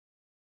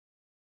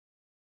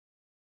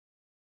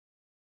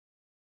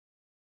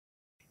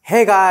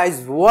Hey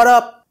guys, what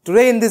up?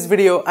 Today in this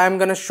video, I am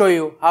gonna show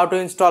you how to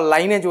install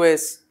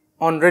LineageOS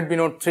on Redmi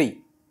Note 3.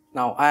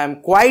 Now, I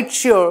am quite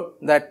sure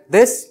that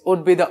this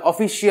would be the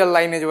official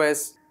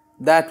LineageOS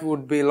that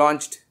would be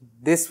launched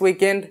this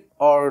weekend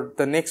or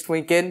the next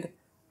weekend.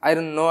 I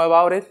don't know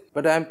about it,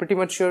 but I am pretty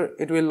much sure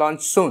it will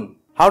launch soon.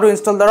 How to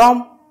install the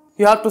ROM?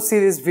 You have to see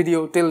this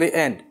video till the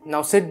end.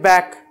 Now sit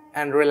back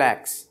and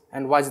relax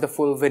and watch the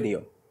full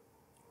video.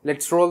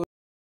 Let's roll.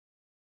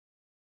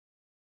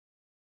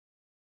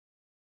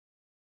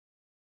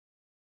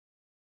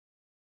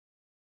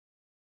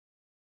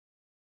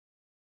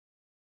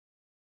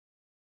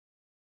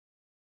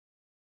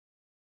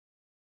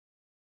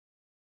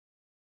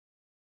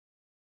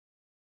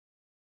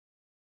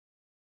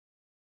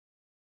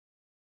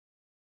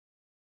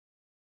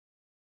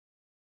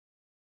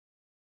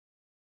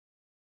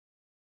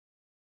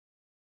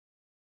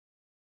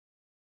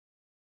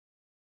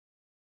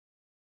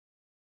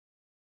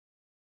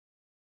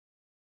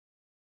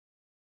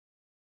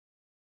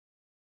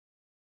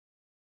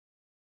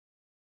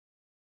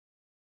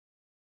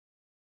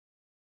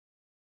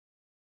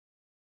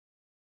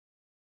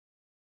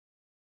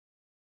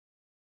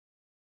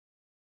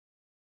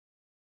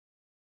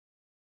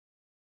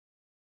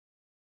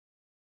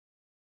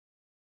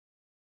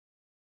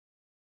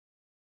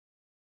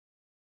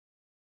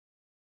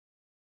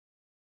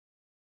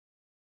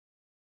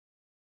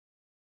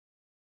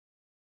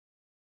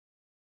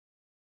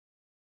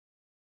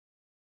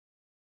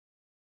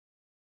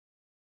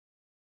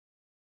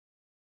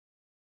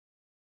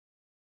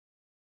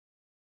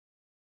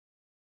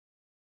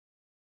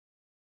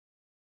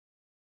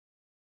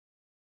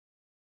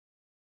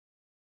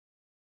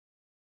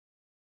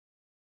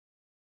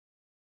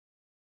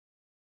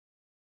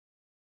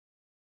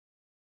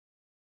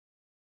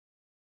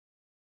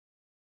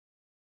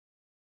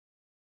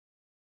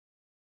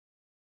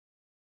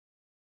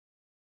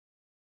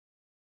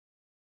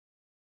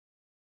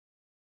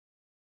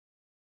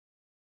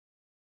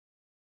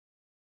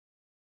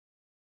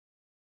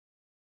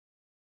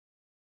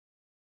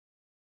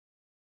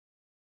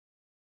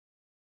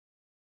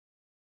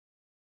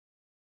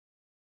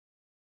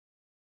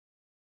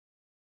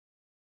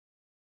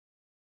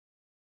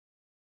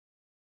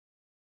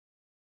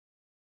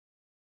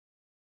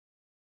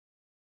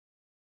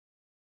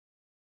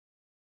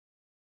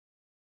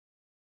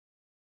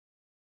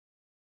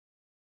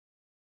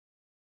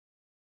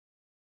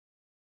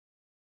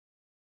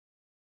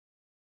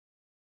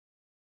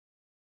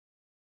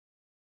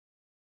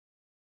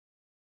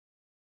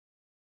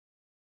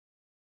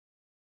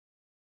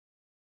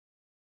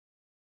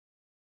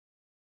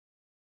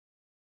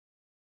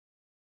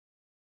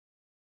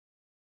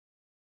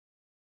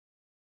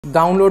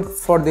 Download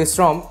for this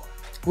ROM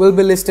will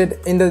be listed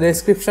in the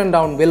description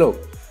down below,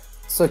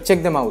 so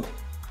check them out.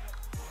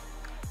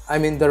 I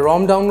mean the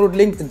ROM download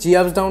link, the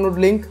GApps download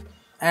link,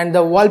 and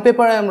the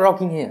wallpaper I am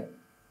rocking here.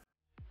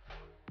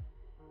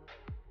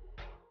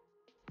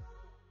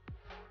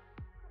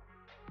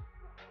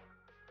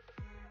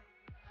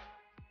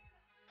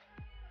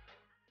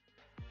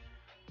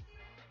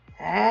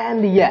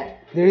 And yeah,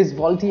 there is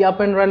VoLTE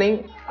up and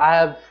running. I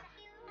have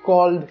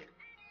called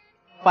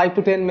 5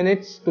 to 10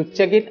 minutes to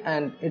check it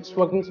and it's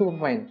working super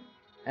fine,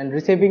 and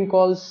receiving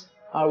calls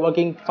are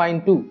working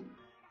fine too.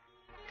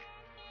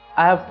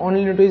 I have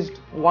only noticed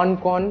one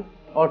con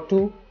or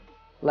two,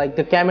 like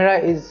the camera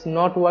is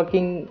not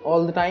working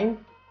all the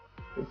time,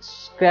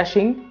 it's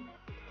crashing.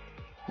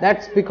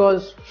 That's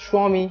because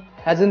Xiaomi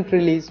hasn't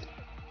released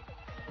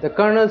the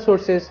kernel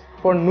sources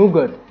for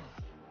Nougat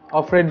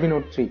of Redmi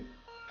Note 3.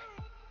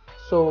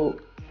 So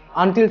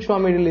until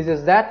Xiaomi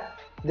releases that,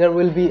 there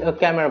will be a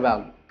camera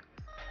bug.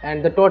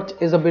 And the torch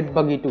is a bit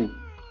buggy too,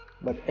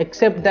 but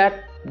except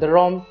that, the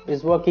ROM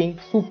is working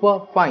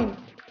super fine.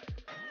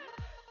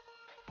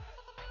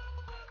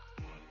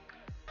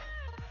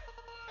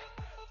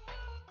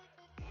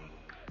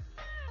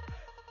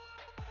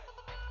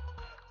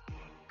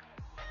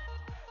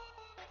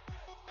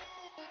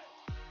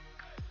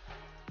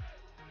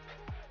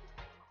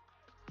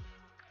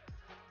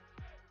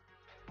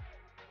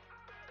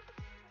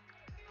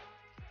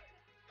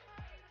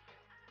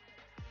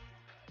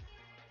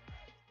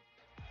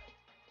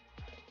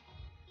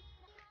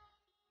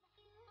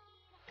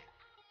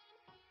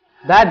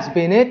 That's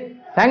been it.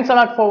 Thanks a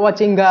lot for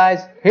watching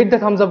guys. Hit the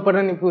thumbs up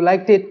button if you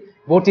liked it.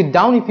 Vote it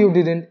down if you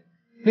didn't.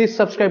 Please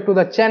subscribe to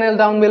the channel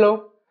down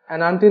below.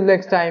 And until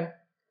next time,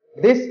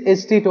 this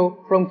is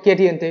Tito from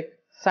KTN Tech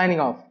signing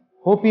off.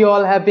 Hope you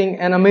all having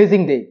an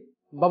amazing day.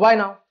 Bye bye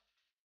now.